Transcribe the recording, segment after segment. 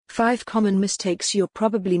5 common mistakes you're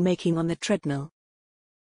probably making on the treadmill.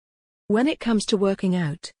 When it comes to working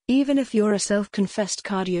out, even if you're a self-confessed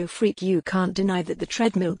cardio freak, you can't deny that the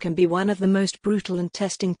treadmill can be one of the most brutal and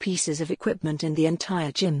testing pieces of equipment in the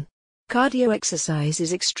entire gym. Cardio exercise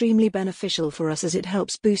is extremely beneficial for us as it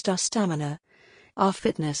helps boost our stamina, our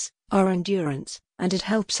fitness, our endurance, and it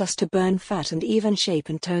helps us to burn fat and even shape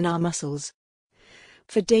and tone our muscles.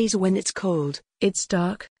 For days when it's cold, it's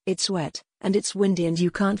dark, it's wet, and it's windy and you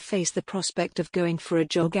can't face the prospect of going for a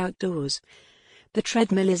jog outdoors, the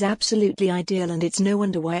treadmill is absolutely ideal, and it's no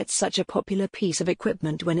wonder why it's such a popular piece of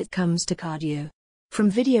equipment when it comes to cardio.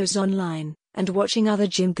 From videos online, and watching other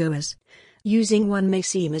gym goers, using one may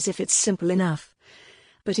seem as if it's simple enough.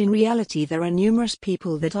 But in reality there are numerous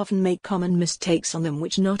people that often make common mistakes on them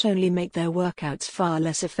which not only make their workouts far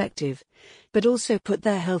less effective, but also put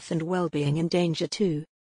their health and well-being in danger too.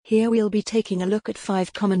 Here we'll be taking a look at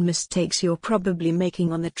 5 common mistakes you're probably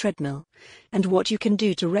making on the treadmill, and what you can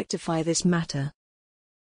do to rectify this matter.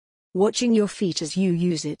 Watching your feet as you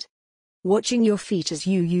use it. Watching your feet as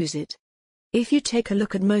you use it. If you take a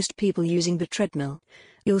look at most people using the treadmill,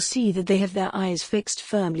 you'll see that they have their eyes fixed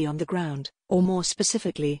firmly on the ground, or more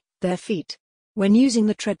specifically, their feet. When using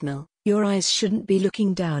the treadmill, your eyes shouldn't be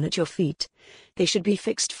looking down at your feet. They should be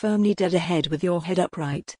fixed firmly dead ahead with your head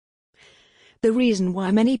upright. The reason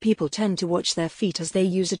why many people tend to watch their feet as they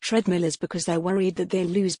use a treadmill is because they're worried that they'll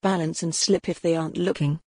lose balance and slip if they aren't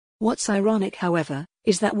looking. What's ironic, however,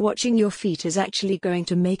 is that watching your feet is actually going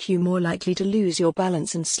to make you more likely to lose your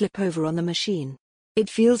balance and slip over on the machine.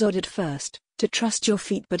 It feels odd at first, to trust your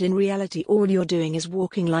feet, but in reality all you're doing is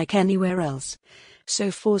walking like anywhere else.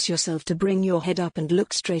 So force yourself to bring your head up and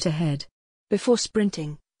look straight ahead. Before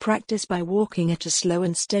sprinting, practice by walking at a slow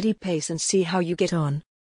and steady pace and see how you get on.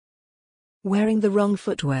 Wearing the wrong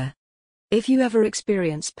footwear. If you ever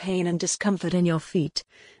experience pain and discomfort in your feet,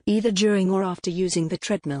 either during or after using the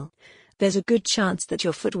treadmill, there's a good chance that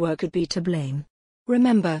your footwear could be to blame.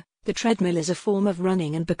 Remember, the treadmill is a form of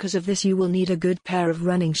running, and because of this you will need a good pair of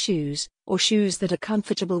running shoes, or shoes that are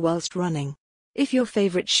comfortable whilst running. If your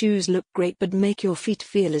favorite shoes look great but make your feet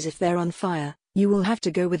feel as if they're on fire, you will have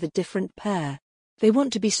to go with a different pair. They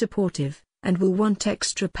want to be supportive, and will want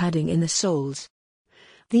extra padding in the soles.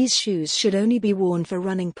 These shoes should only be worn for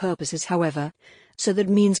running purposes, however, so that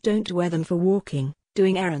means don't wear them for walking,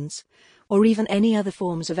 doing errands, or even any other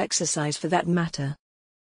forms of exercise for that matter.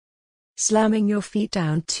 Slamming your feet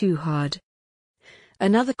down too hard.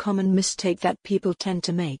 Another common mistake that people tend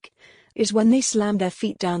to make is when they slam their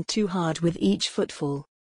feet down too hard with each footfall.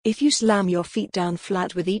 If you slam your feet down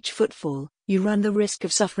flat with each footfall, you run the risk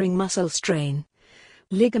of suffering muscle strain,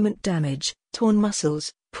 ligament damage, torn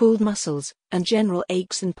muscles, pulled muscles, and general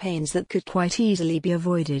aches and pains that could quite easily be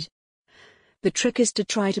avoided. The trick is to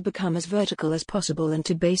try to become as vertical as possible and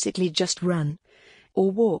to basically just run,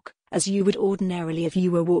 or walk, as you would ordinarily if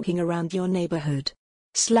you were walking around your neighborhood.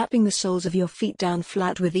 Slapping the soles of your feet down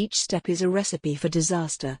flat with each step is a recipe for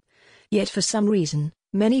disaster. Yet for some reason,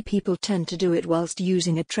 many people tend to do it whilst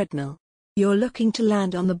using a treadmill. You're looking to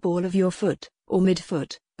land on the ball of your foot, or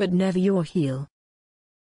midfoot, but never your heel.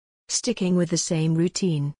 Sticking with the same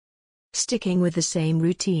routine. Sticking with the same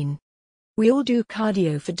routine. We all do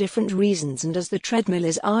cardio for different reasons, and as the treadmill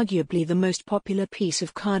is arguably the most popular piece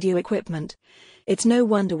of cardio equipment, it's no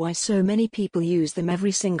wonder why so many people use them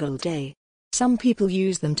every single day. Some people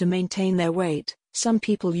use them to maintain their weight, some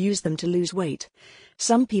people use them to lose weight,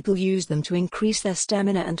 some people use them to increase their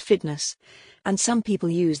stamina and fitness, and some people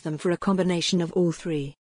use them for a combination of all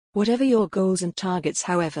three. Whatever your goals and targets,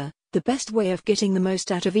 however, the best way of getting the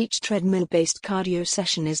most out of each treadmill-based cardio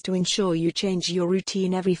session is to ensure you change your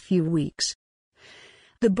routine every few weeks.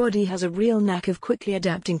 The body has a real knack of quickly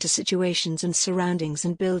adapting to situations and surroundings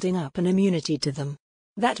and building up an immunity to them.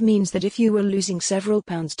 That means that if you were losing several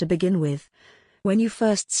pounds to begin with, when you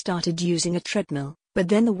first started using a treadmill, but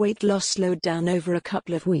then the weight loss slowed down over a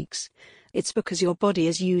couple of weeks, it's because your body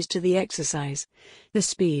is used to the exercise, the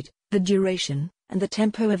speed, the duration, and the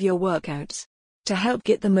tempo of your workouts. To help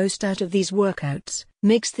get the most out of these workouts,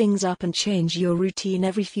 mix things up and change your routine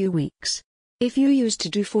every few weeks. If you used to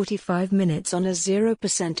do 45 minutes on a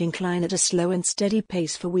 0% incline at a slow and steady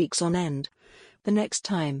pace for weeks on end, the next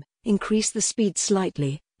time, increase the speed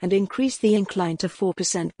slightly, and increase the incline to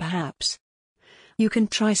 4% perhaps. You can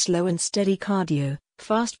try slow and steady cardio,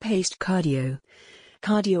 fast-paced cardio,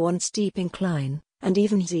 cardio on steep incline, and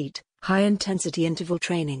even HIIT, high-intensity interval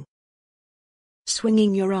training.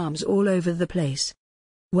 Swinging your arms all over the place.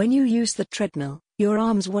 When you use the treadmill, your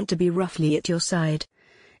arms want to be roughly at your side,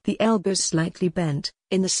 the elbows slightly bent,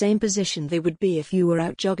 in the same position they would be if you were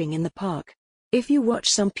out jogging in the park. If you watch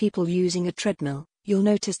some people using a treadmill, you'll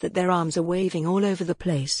notice that their arms are waving all over the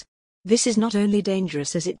place. This is not only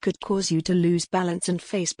dangerous as it could cause you to lose balance and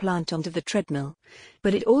face plant onto the treadmill,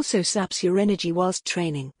 but it also saps your energy whilst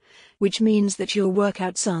training, which means that your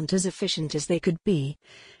workouts aren't as efficient as they could be,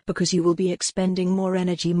 because you will be expending more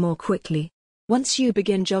energy more quickly. Once you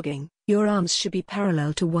begin jogging, your arms should be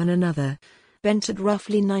parallel to one another, bent at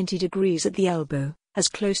roughly 90 degrees at the elbow, as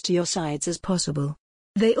close to your sides as possible.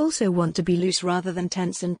 They also want to be loose rather than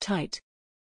tense and tight,